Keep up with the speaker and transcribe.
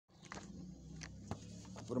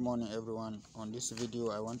Good morning everyone. On this video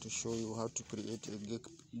I want to show you how to create a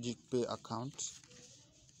Geegpay account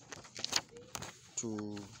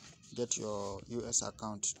to get your US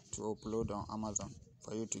account to upload on Amazon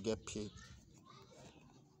for you to get paid.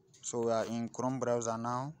 So we are in Chrome browser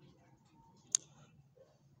now.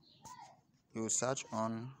 You search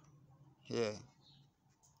on here.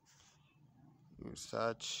 You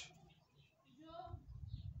search.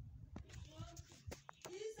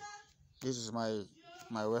 This is my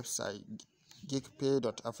website,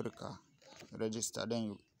 geegpay.africa. Register, then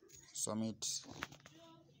you submit.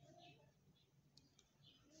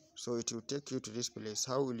 So it will take you to this place.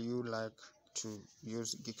 How will you like to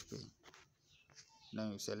use Geegpay?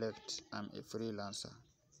 Then you select I'm a freelancer.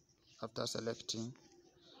 After selecting,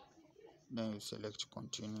 then you select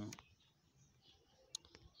continue.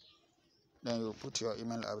 Then you put your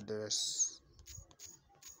email address.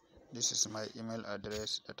 This is my email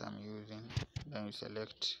address that I'm using. Then you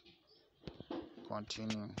select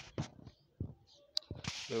continue.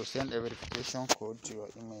 They will send a verification code to your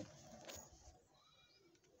email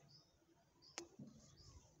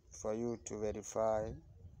for you to verify.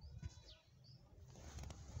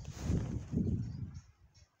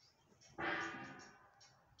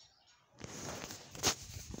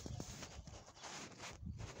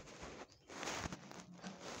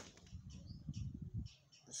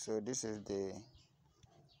 So this is the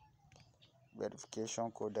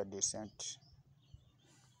verification code that they sent.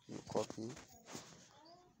 You copy.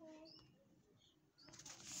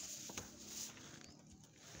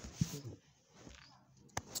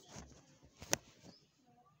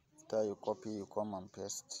 After you copy, you come and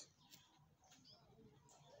paste.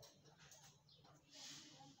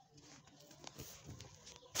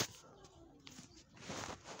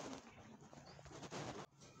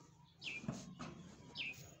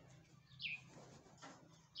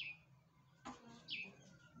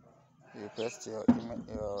 You paste your email,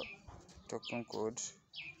 your token code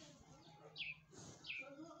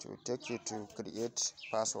to take you to create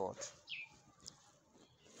password.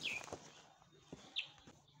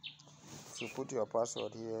 If you put your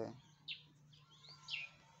password here,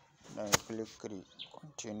 then you click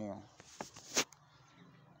continue.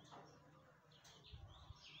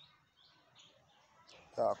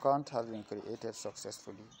 Your account has been created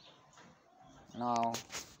successfully. Now,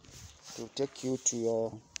 to take you to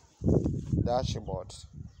your dashboard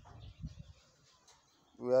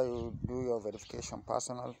where you do your verification,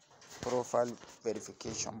 personal profile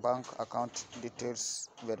verification, bank account details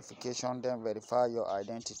verification, then verify your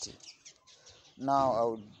identity. Now I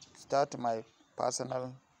will start my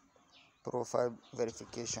personal profile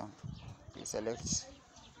verification. You select,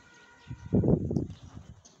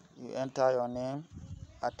 you enter your name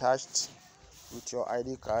attached with your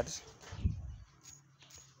ID card.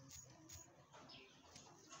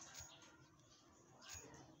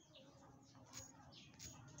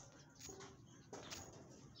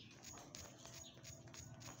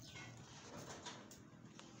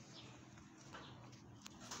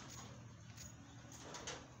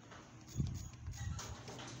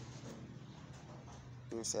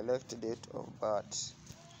 You select date of birth.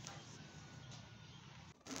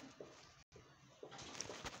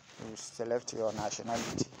 You select your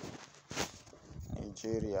nationality,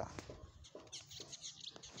 Nigeria.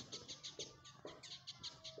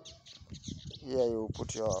 Here you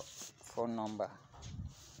put your phone number.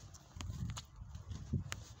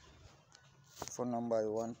 Phone number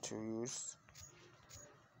you want to use.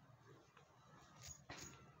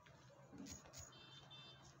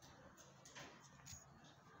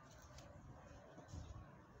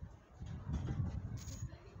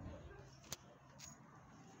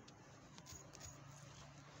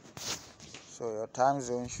 So your time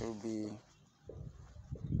zone should be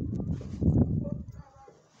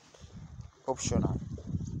optional.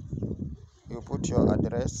 You put your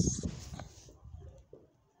address.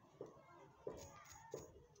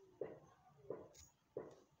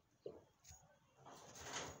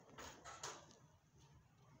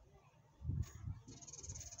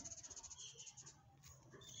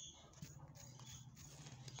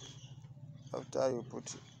 After you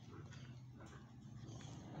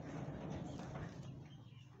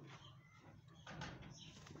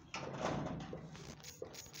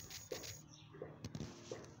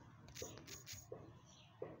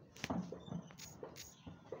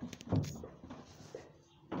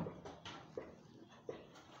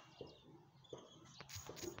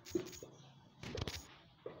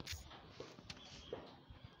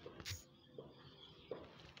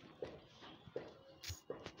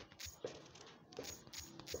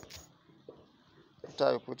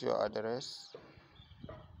put your address,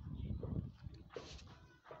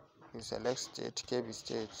 you select state, KB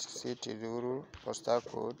state, city, Zuru, postal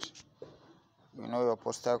code. You know your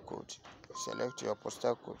postal code. Select your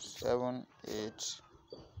postal code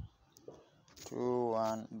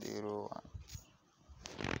 782101.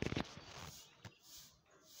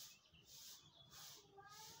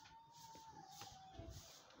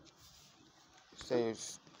 So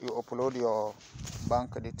you upload your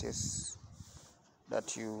bank details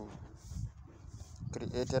that you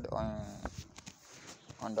created on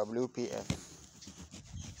WPF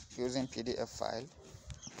using PDF file.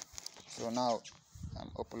 So now I'm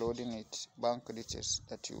uploading it, bank details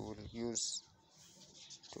that you will use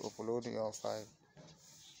to upload your file.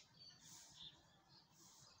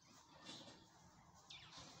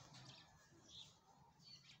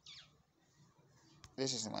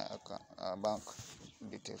 This is my account, bank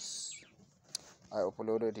details. I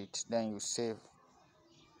uploaded it. Then you save.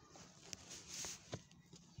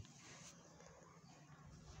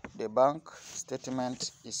 The bank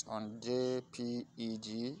statement is on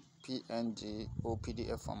JPEG, PNG or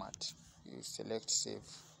PDF format. You select save.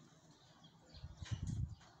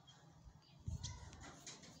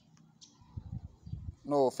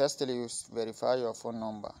 No, firstly you verify your phone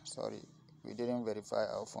number. Sorry, we didn't verify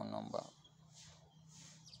our phone number.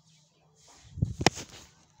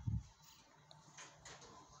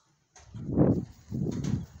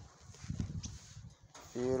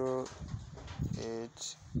 Zero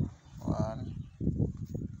 81.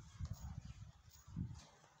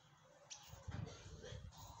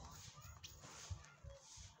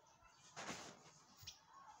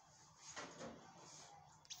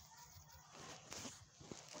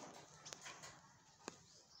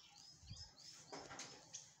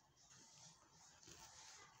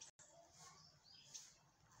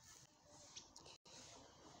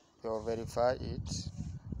 You verify it.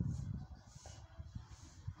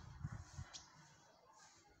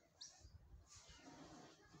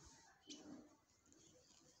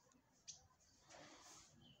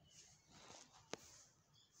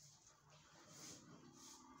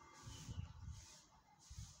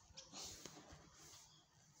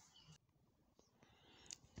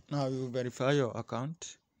 Now you verify your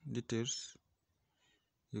account details.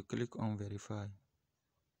 You click on verify.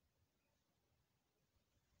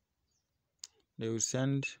 They will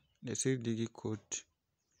send the 6-digit code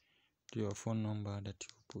to your phone number that you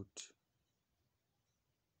put.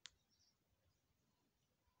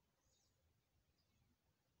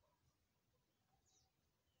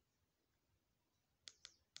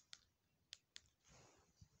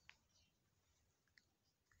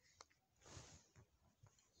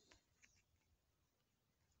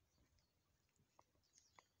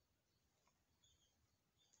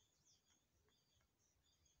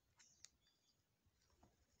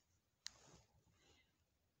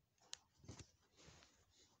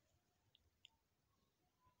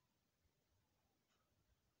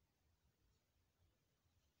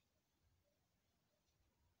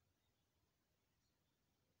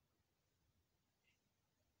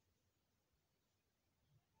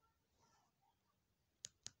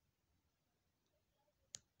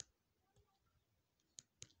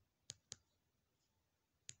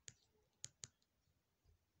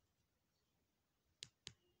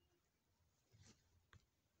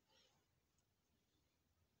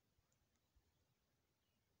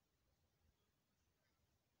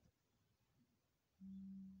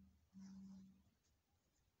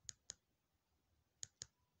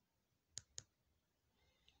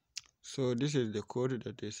 So this is the code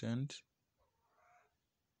that they sent.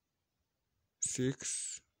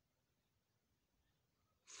 6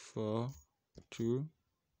 4 2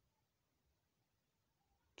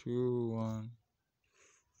 2 1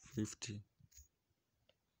 50.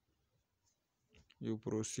 You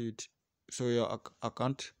proceed. So your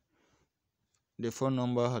account, the phone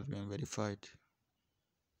number has been verified.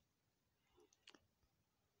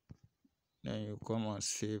 Then you come and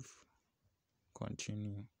save,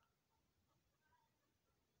 continue.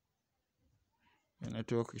 The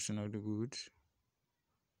network is not good.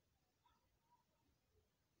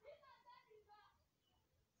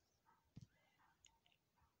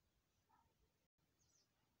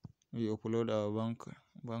 We upload our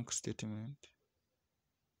bank statement.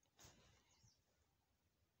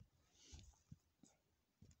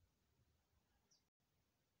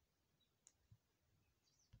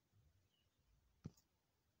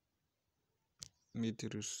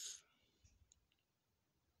 Meters.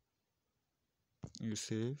 You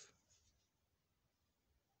save.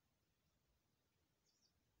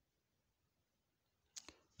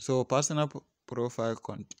 So personal profile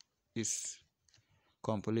is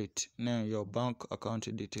complete. Now your bank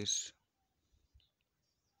account details.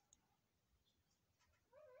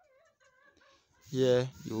 Here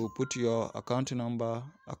you will put your account number,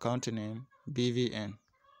 account name, BVN.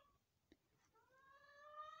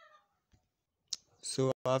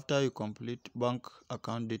 So after you complete bank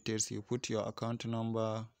account details, you put your account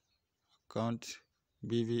number, account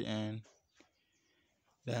BVN,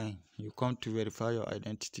 then you come to verify your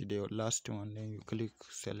identity, the last one, then you click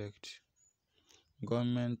select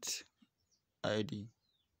government ID.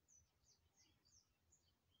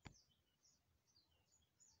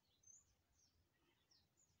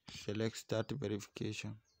 Select start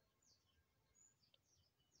verification.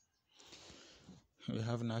 We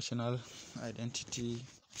have national identity,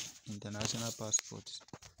 international passport.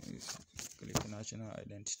 Click national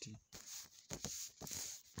identity.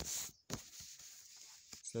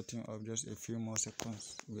 Setting up just a few more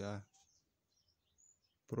seconds. We are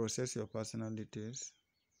process your personal details.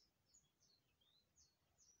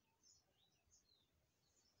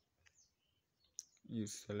 You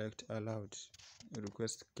select allowed.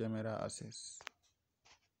 Request camera access.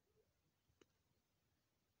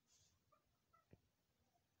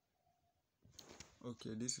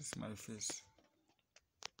 Okay, this is my face.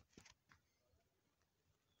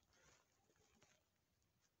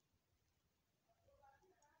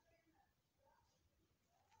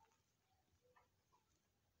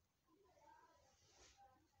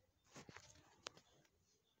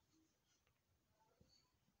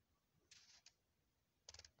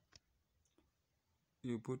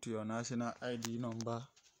 You put your national ID number.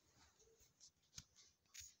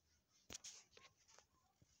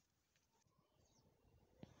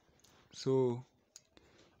 So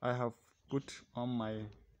I have put on my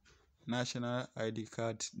national ID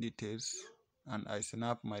card details and I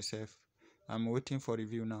snap myself. I'm waiting for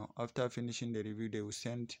review now. After finishing the review, they will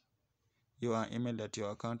send you an email that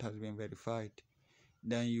your account has been verified.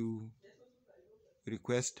 Then you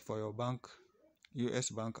request for your bank, US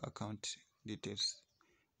bank account details,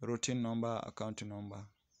 routing number, account number.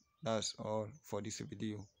 That's all for this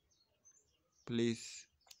video. Please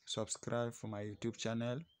subscribe for my YouTube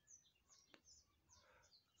channel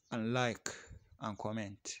and like and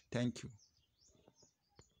comment. Thank you.